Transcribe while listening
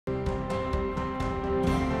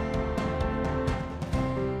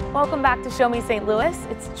Welcome back to Show Me St. Louis.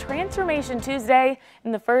 It's Transformation Tuesday,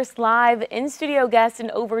 and the first live in-studio guest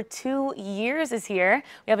in over 2 years is here.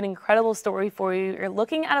 We have an incredible story for you. You're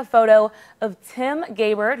looking at a photo of Tim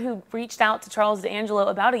Gabbert, who reached out to Charles D'Angelo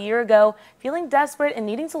about a year ago, feeling desperate and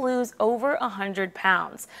needing to lose over 100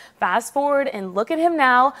 pounds. Fast forward and look at him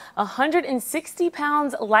now, 160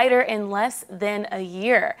 pounds lighter in less than a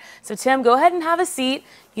year. So Tim, go ahead and have a seat.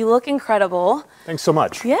 You look incredible. Thanks so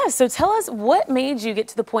much. Yeah, so tell us, what made you get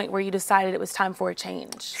to the point where you decided it was time for a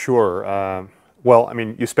change? Sure. Well, I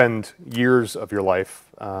mean, you spend years of your life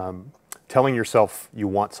telling yourself you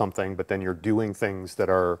want something, but then you're doing things that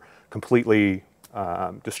are completely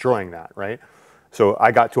destroying that, right? So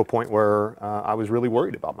I got to a point where I was really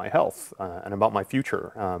worried about my health and about my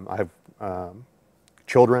future. I have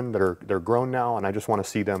children that they're grown now, and I just want to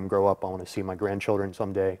see them grow up. I want to see my grandchildren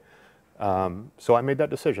someday. So I made that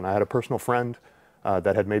decision. I had a personal friend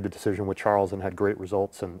that had made the decision with Charles and had great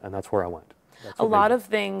results, and that's where I went. A lot of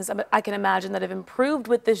things I can imagine that have improved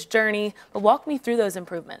with this journey, but walk me through those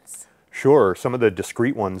improvements. Sure. Some of the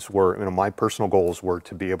discrete ones were, my personal goals were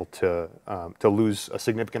to be able to lose a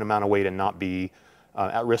significant amount of weight and not be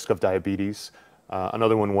at risk of diabetes.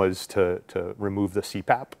 Another one was to remove the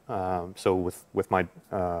CPAP. So with my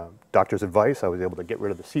doctor's advice, I was able to get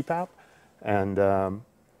rid of the CPAP, and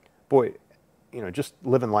boy, just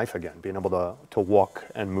living life again, being able to walk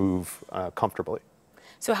and move comfortably.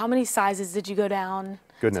 So how many sizes did you go down?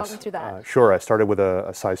 Goodness. Talk me through that. Sure. I started with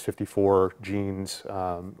a size 54 jeans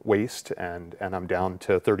waist, and I'm down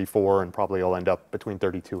to 34, and probably I'll end up between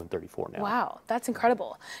 32 and 34 now. Wow, that's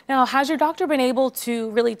incredible. Now, has your doctor been able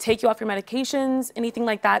to really take you off your medications, anything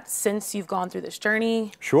like that, since you've gone through this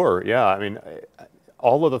journey? Sure. Yeah. I mean,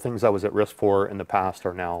 all of the things I was at risk for in the past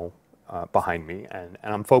are now behind me, and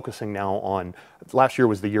I'm focusing now on, last year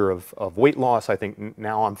was the year of weight loss. I think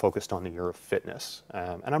now I'm focused on the year of fitness,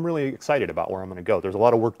 and I'm really excited about where I'm going to go. There's a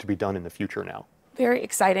lot of work to be done in the future now. Very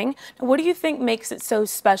exciting. Now, what do you think makes it so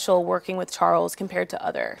special working with Charles compared to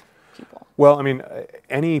other people? Well, I mean,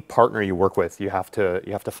 any partner you work with, you have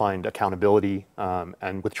to find accountability,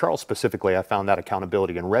 and with Charles specifically, I found that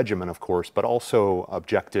accountability and regimen, of course, but also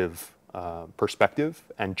objective perspective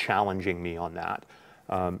and challenging me on that.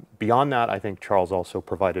 Beyond that, I think Charles also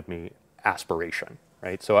provided me aspiration,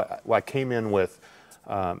 right? So I came in with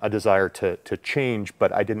a desire to change,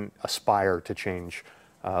 but I didn't aspire to change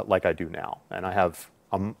like I do now. And I have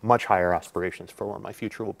much higher aspirations for where my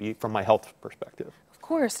future will be from my health perspective. Of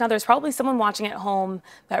course. Now, there's probably someone watching at home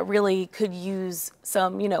that really could use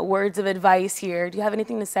some, words of advice here. Do you have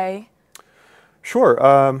anything to say?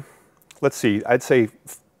 Sure. Let's see. I'd say,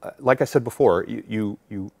 like I said before, you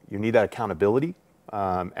need that accountability.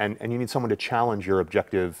 And you need someone to challenge your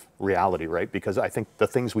objective reality, right? Because I think the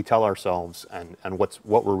things we tell ourselves and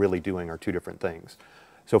what we're really doing are two different things.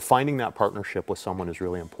 So finding that partnership with someone is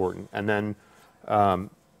really important. And then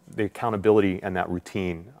the accountability and that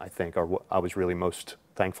routine, I think, are what I was really most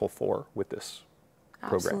thankful for with this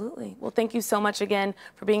program. Absolutely. Well, thank you so much again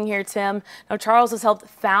for being here, Tim. Now, Charles has helped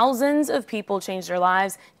thousands of people change their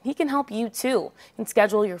lives. He can help you too. You can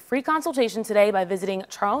schedule your free consultation today by visiting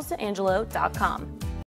charlesdangelo.com.